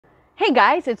Hey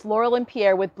guys, it's Laurel and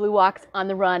Pierre with Blue Ox on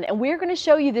the Run, and we're going to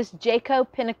show you this Jayco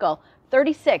Pinnacle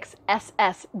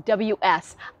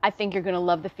 36SSWS. I think you're going to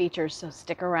love the features, so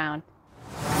stick around.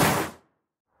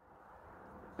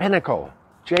 Pinnacle,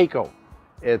 Jayco.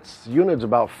 Its unit's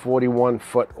about 41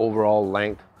 foot overall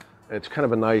length. It's kind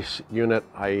of a nice unit.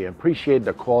 I appreciate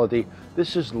the quality.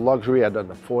 This is luxury at an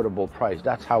affordable price.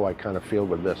 That's how I kind of feel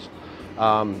with this.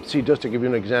 See, just to give you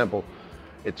an example,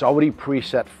 it's already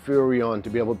preset Furrion to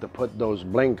be able to put those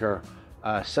blinker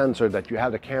sensor that you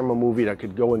have the camera movie that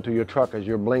could go into your truck as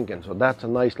you're blinking. So that's a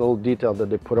nice little detail that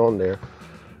they put on there.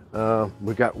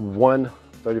 We got one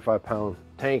 35-pound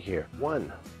tank here.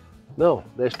 One. No,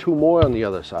 there's two more on the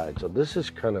other side. So this is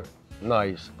kind of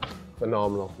nice,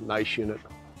 phenomenal, nice unit.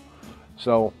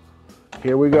 So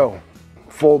here we go.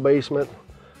 Full basement,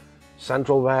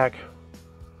 central vac,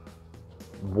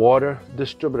 water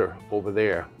distributor over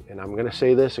there. And I'm gonna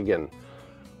say this again,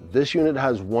 this unit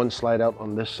has one slide out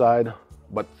on this side,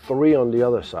 but three on the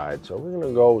other side. So we're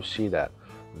gonna go see that.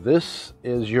 This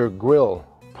is your grill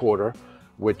porter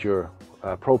with your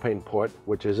propane port,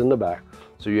 which is in the back.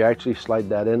 So you actually slide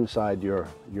that inside your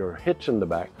hitch in the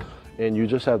back, and you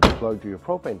just have to plug to your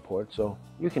propane port so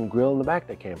you can grill in the back of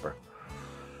the camper.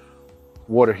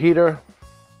 Water heater,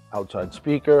 outside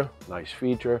speaker, nice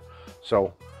feature.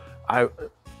 So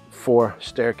for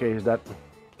staircase that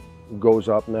goes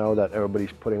up now that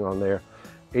everybody's putting on there,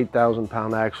 8,000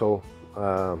 pound axle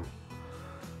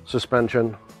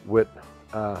suspension with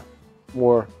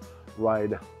more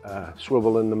ride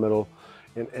swivel in the middle.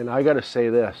 And I gotta say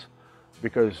this,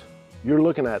 because you're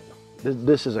looking at,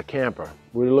 this is a camper.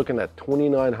 We're looking at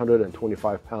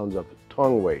 2,925 pounds of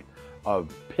tongue weight,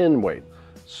 of pin weight.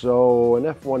 So an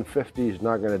F-150 is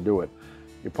not gonna do it.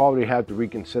 You probably have to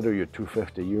reconsider your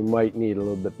 250. You might need a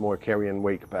little bit more carrying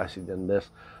weight capacity than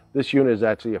this. This unit is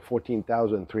actually a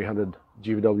 14,300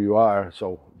 GWR,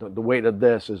 so the weight of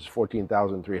this is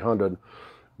 14,300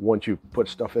 once you put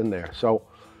stuff in there. So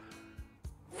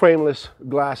frameless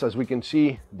glass, as we can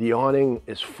see, the awning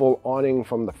is full awning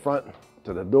from the front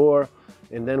to the door,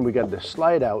 and then we got the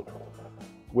slide out,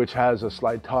 which has a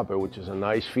slide topper, which is a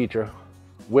nice feature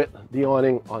with the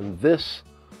awning on this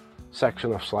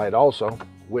section of slide also,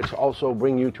 which also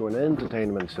bring you to an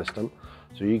entertainment system,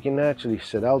 so you can actually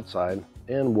sit outside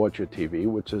and watch your TV,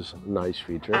 which is a nice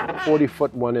feature. 40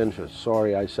 foot 1 inches.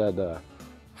 Sorry, I said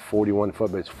 41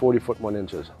 foot, but it's 40 foot 1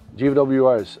 inches.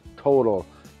 GWR is total.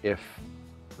 If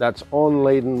that's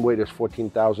unladen weight is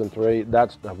 14,003.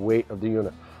 That's the weight of the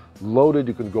unit. Loaded,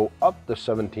 you can go up to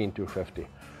 17,250.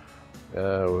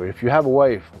 If you have a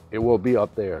wife, it will be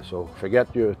up there. So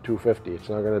forget your 250. It's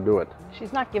not going to do it.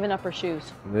 She's not giving up her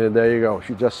shoes. There you go.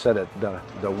 She just said it.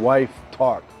 The wife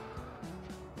talk.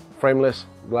 Frameless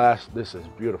glass. This is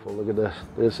beautiful. Look at this.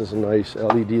 This is a nice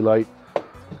LED light,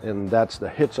 and that's the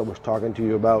hitch I was talking to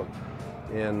you about.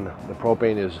 And the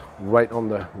propane is right on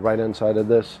the right hand side of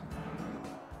this.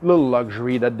 Little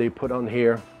luxury that they put on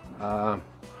here.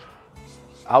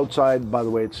 Outside, by the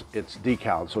way, it's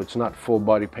decal, so it's not full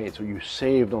body paint, so you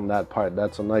saved on that part.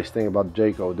 That's a nice thing about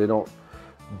Jayco. They don't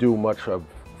do much of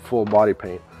full body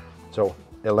paint. So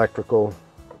electrical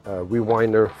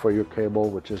rewinder for your cable,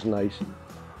 which is nice.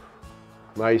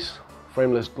 Nice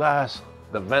frameless glass.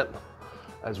 The vent,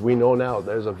 as we know now,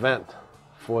 there's a vent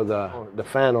for the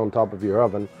fan on top of your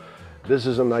oven. This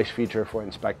is a nice feature for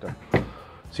inspector.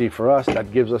 See, for us,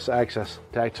 that gives us access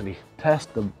to actually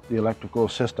test the electrical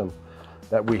system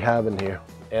that we have in here,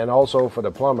 and also for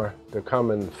the plumber to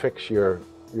come and fix your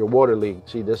water leak.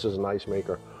 See, this is an ice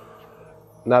maker,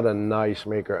 not a nice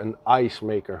maker, an ice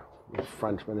maker.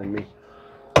 Frenchman in me.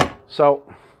 So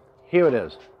here it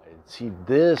is. See,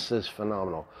 this is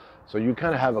phenomenal. So you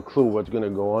kind of have a clue what's going to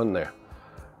go on there.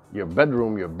 Your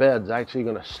bedroom, your bed's actually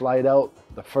going to slide out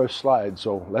the first slide.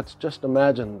 So let's just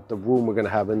imagine the room we're going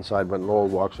to have inside when Laurel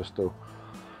walks us through.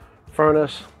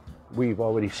 Furnace, we've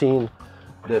already seen.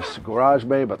 This garage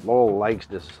bay, but Laurel likes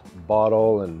this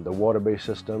bottle and the water bay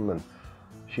system, and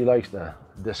she likes the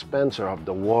dispenser of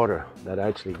the water that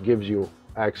actually gives you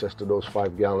access to those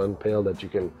 5-gallon pail that you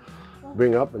can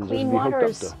bring up and just be hooked up to. Clean water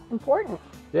is important.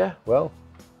 Yeah, well,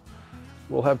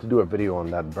 we'll have to do a video on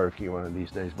that Berkey one of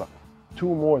these days, but 2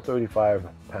 more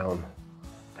 35-pound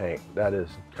tank. That is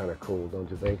kind of cool, don't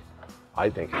you think?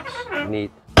 I think it's neat.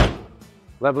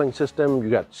 Leveling system, you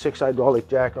got 6 hydraulic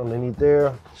jack underneath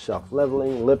there,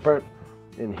 self-leveling, lippert,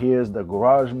 and here's the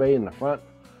garage bay in the front.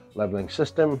 Leveling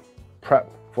system, prep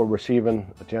for receiving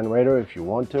a generator if you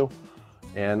want to,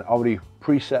 and already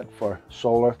preset for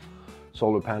solar.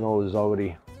 Solar panel is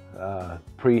already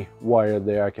pre-wired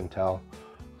there, I can tell,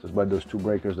 just by those 2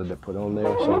 breakers that they put on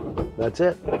there. So that's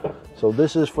it. So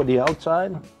this is for the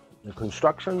outside. the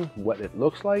construction, what it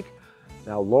looks like.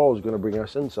 Now Laurel's going to bring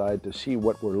us inside to see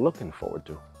what we're looking forward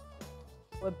to.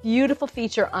 A beautiful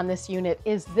feature on this unit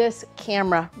is this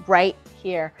camera right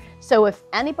here. So if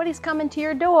anybody's coming to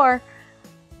your door,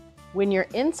 when you're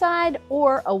inside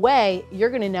or away, you're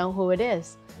going to know who it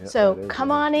is. Yep, so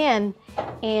come on in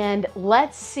and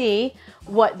let's see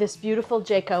what this beautiful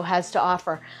Jayco has to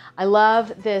offer. I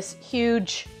love this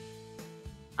huge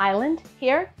island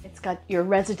here. It's got your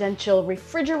residential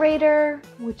refrigerator,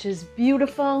 which is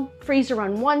beautiful. Freezer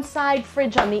on one side,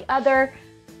 fridge on the other.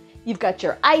 You've got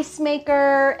your ice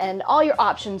maker and all your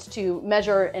options to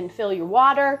measure and fill your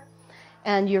water,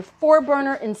 and your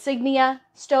 4-burner Insignia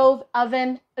stove,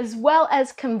 oven, as well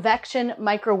as convection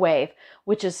microwave,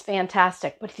 which is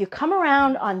fantastic. But if you come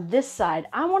around on this side,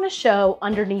 I want to show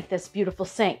underneath this beautiful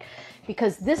sink,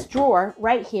 because this drawer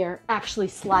right here actually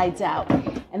slides out.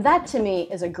 And that to me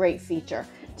is a great feature,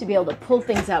 to be able to pull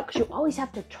things out, because you always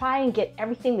have to try and get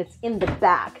everything that's in the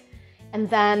back. And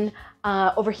then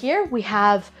over here we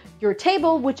have your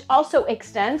table, which also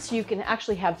extends, so you can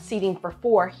actually have seating for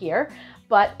 4 here,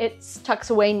 but it tucks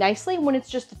away nicely when it's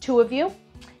just the 2 of you.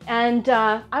 And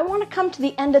I want to come to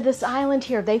the end of this island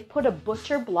here. They've put a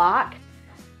butcher block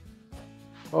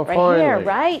right here,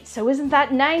 right? So isn't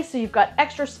that nice? So you've got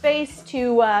extra space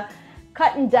to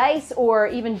cut and dice, or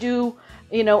even do,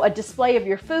 you know, a display of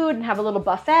your food and have a little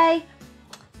buffet.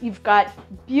 You've got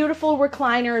beautiful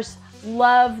recliners.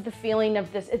 Love the feeling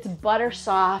of this. It's butter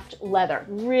soft leather,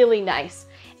 really nice.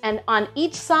 And on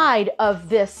each side of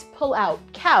this pull-out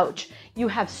couch, you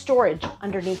have storage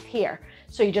underneath here.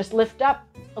 So you just lift up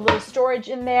a little storage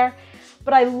in there.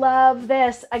 But I love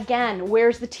this. Again,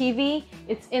 where's the TV?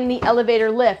 It's in the elevator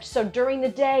lift. So during the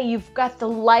day, you've got the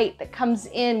light that comes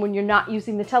in when you're not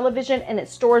using the television, and it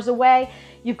stores away.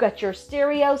 You've got your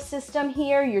stereo system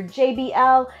here, your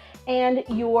JBL, and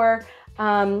your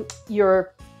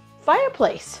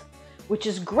fireplace, which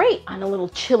is great on a little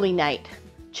chilly night,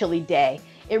 chilly day.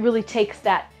 It really takes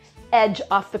that edge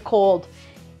off the cold.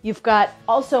 You've got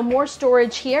also more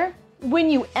storage here. When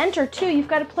you enter too, you've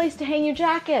got a place to hang your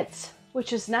jackets,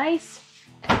 which is nice.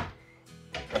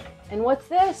 And what's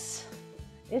this?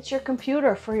 It's your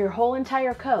computer for your whole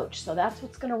entire coach. So that's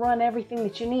what's going to run everything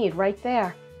that you need right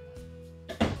there.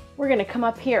 We're going to come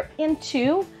up here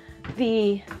into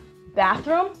the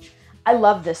bathroom. I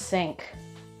love this sink.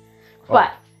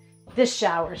 But this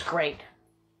shower is great.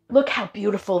 Look how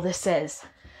beautiful this is.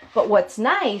 But what's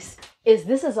nice is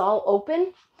this is all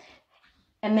open,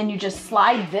 and then you just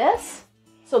slide this,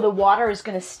 so the water is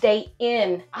going to stay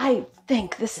in. I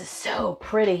think this is so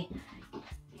pretty.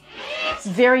 It's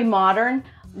very modern.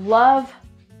 Love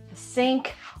the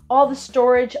sink, all the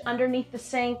storage underneath the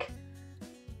sink.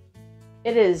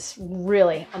 It is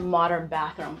really a modern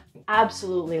bathroom.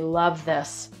 Absolutely love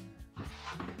this.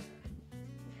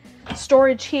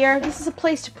 Storage here. This is a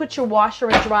place to put your washer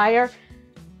and dryer.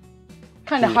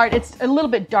 Kind of hard. It's a little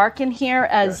bit dark in here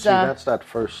as see, that's that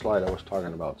first slide I was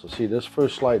talking about. So see, this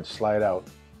first slide out.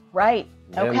 Right.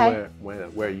 Okay.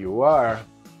 Where you are.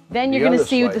 Then you're going to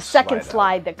see the second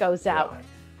slide that goes out,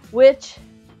 which.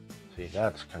 See,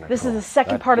 that's kind of. This is the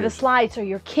second part of the slide. So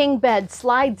your king bed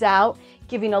slides out,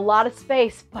 giving a lot of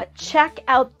space. But check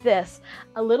out this,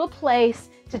 a little place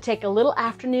to take a little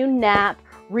afternoon nap,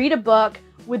 read a book,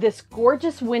 with this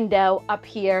gorgeous window up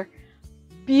here.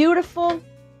 Beautiful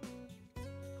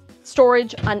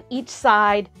storage on each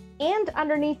side and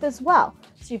underneath as well.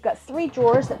 So you've got 3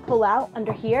 drawers that pull out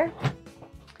under here,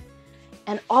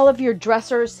 and all of your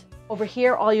dressers over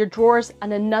here, all your drawers,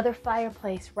 and another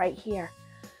fireplace right here.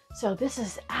 So this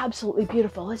is absolutely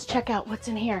beautiful. Let's check out what's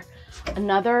in here.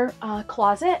 Another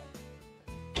closet.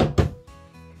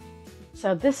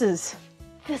 So this is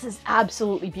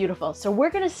absolutely beautiful. So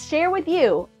we're going to share with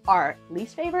you our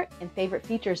least favorite and favorite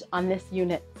features on this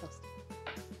unit.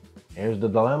 Here's the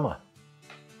dilemma.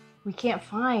 We can't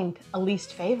find a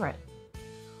least favorite.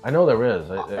 I know there is.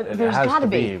 There's got to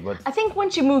be. But I think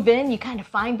once you move in, you kind of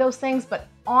find those things. But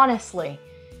honestly,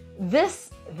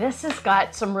 this has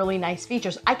got some really nice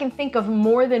features. I can think of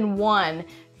more than one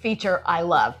feature I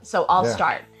love. So I'll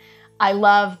start. I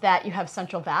love that you have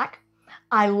central vac.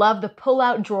 I love the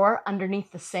pull-out drawer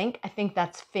underneath the sink. I think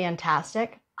that's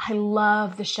fantastic. I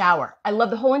love the shower. I love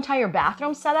the whole entire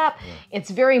bathroom setup. Yeah. It's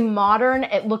very modern.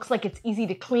 It looks like it's easy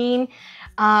to clean.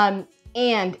 And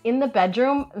in the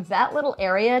bedroom, that little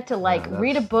area to like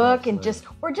read a book and just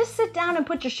sit down and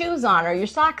put your shoes on or your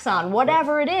socks on,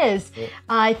 whatever it is. Yeah.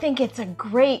 I think it's a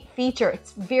great feature.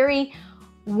 It's very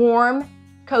warm,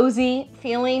 cozy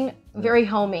feeling, very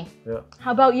homey. Yeah.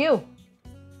 How about you?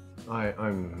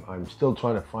 I'm still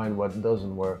trying to find what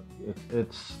doesn't work.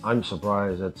 I'm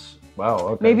surprised. Wow,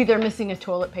 okay. Maybe they're missing a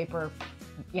toilet paper.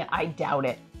 Yeah, I doubt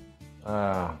it.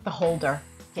 The holder.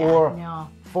 Yeah,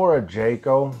 for a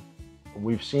Jayco,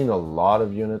 we've seen a lot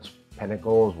of units,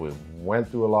 Pinnacles. We went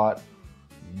through a lot.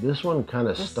 This one kind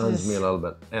of stuns me a little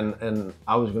bit. And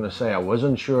I was gonna say I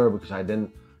wasn't sure because I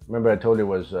didn't remember. I told you it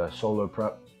was solar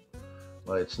prep.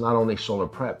 Well, it's not only solar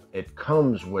prep. It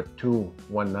comes with two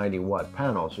 190 watt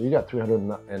panels, so you got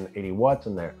 380 watts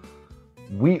in there.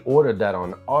 We ordered that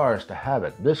on ours to have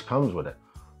it. This comes with it.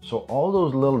 So all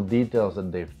those little details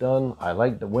that they've done, I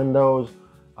like the windows.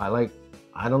 I like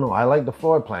the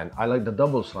floor plan. I like the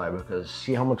double slide because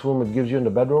see how much room it gives you in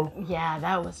the bedroom? Yeah,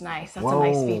 that was nice. That's a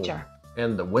nice feature.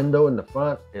 And the window in the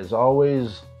front is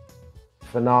always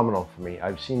phenomenal for me.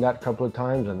 I've seen that a couple of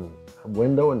times, and a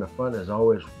window in the front is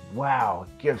always, wow,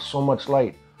 it gives so much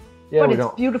light. Yeah, but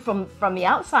it's beautiful from the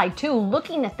outside too,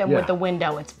 looking at them with the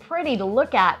window. It's pretty to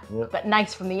look at, but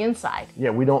nice from the inside. Yeah,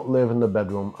 we don't live in the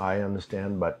bedroom, I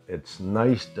understand, but it's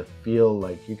nice to feel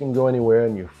like you can go anywhere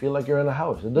and you feel like you're in a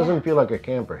house. It doesn't feel like a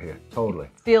camper here, totally.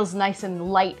 It feels nice and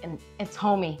light, and it's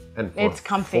homey. And it's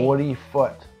comfy.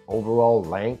 40-foot overall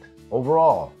length,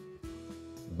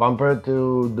 bumper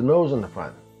to the nose in the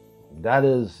front. That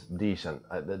is decent.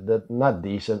 Not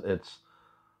decent,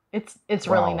 it's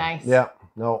really nice. Yeah.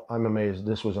 No, I'm amazed.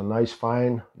 This was a nice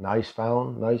find, nice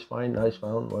found,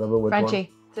 whatever. Frenchie,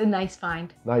 it's a nice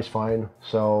find. Nice find.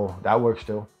 So that works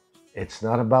too. It's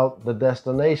not about the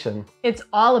destination. It's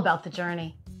all about the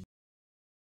journey.